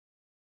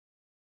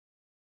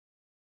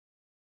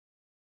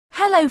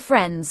Hello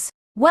friends,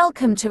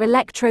 welcome to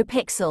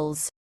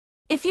ElectroPixels.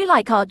 If you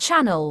like our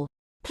channel,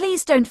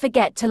 please don't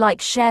forget to like,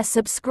 share,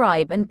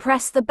 subscribe and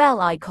press the bell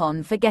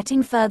icon for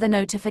getting further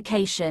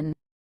notification.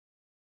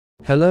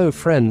 Hello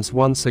friends,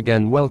 once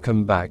again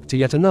welcome back to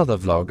yet another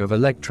vlog of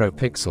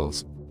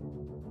ElectroPixels.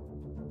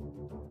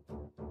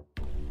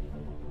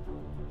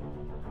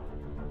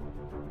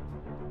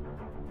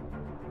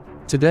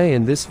 Today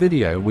in this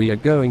video we are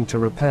going to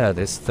repair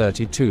this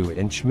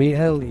 32-inch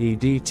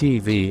LED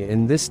TV.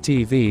 In this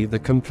TV the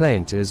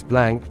complaint is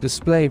blank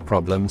display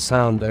problem.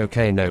 Sound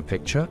okay? No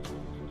picture?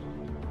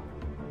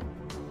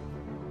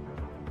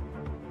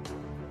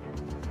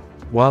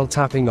 While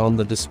tapping on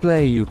the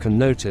display you can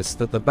notice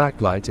that the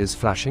backlight is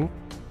flashing.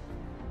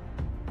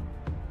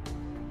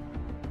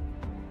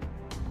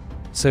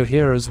 So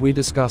here, as we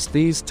discussed,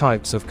 these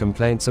types of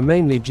complaints are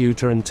mainly due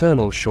to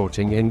internal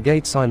shorting in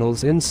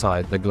Gatesignals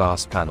inside the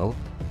glass panel.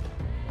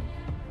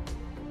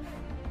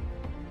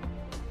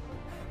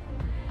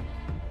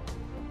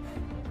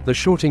 The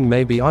shorting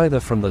may be either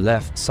from the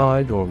left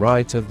side or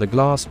right of the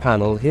glass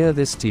panel. Here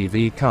this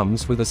TV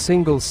comes with a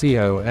single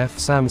COF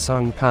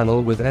Samsung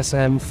panel with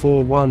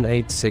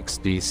SM4186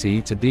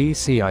 Dc to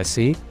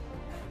DC IC.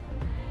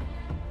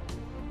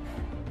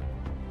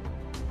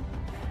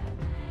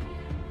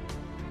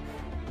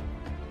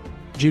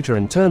 Due to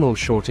internal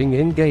shorting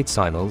in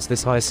Gatesignals,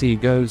 this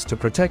IC goes to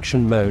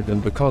protection mode,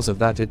 and because of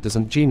that it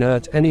doesn't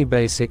generate any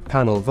basic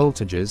panel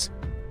voltages.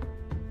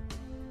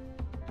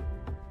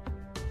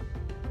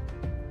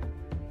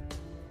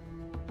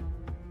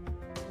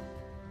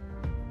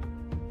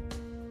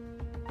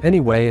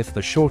 Anyway, if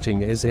the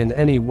shorting is in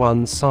any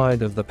one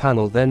side of the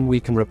panel, then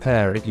we can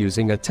repair it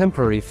using a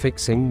temporary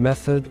fixing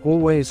method.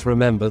 Always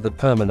remember the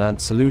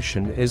permanent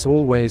solution is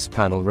always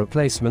panel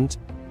replacement.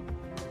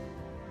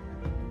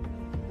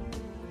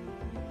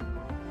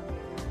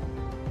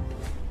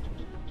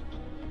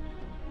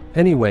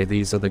 Anyway,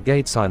 these are the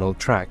Gatesignal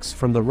tracks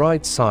from the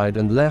right side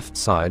and left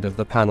side of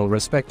the panel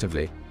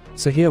respectively.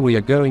 So here we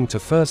are going to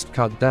first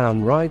cut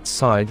down right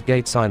side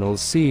Gatesignals.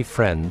 See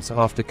friends,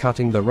 after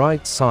cutting the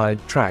right side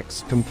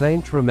tracks,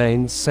 complaint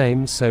remains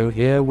same, so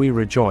here we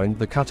rejoined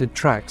the cutted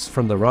tracks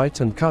from the right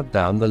and cut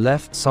down the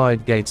left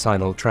side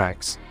Gatesignal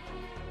tracks.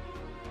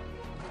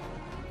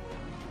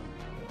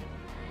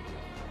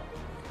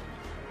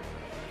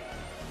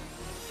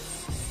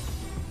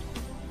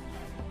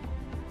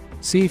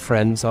 See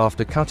friends,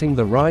 after cutting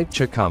the right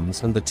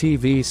comes and the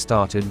TV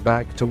started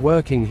back to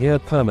working. Here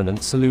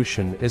permanent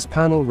solution is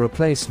panel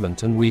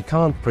replacement, and we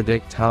can't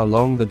predict how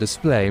long the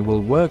display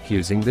will work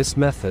using this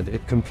method.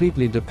 It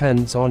completely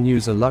depends on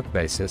user luck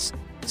basis.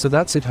 So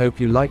that's it. Hope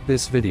you like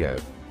this video.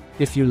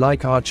 If you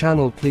like our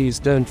channel, please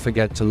don't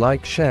forget to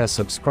like, share,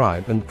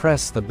 subscribe and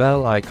press the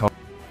bell icon,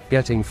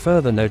 getting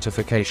further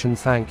notification.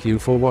 Thank you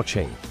for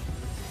watching.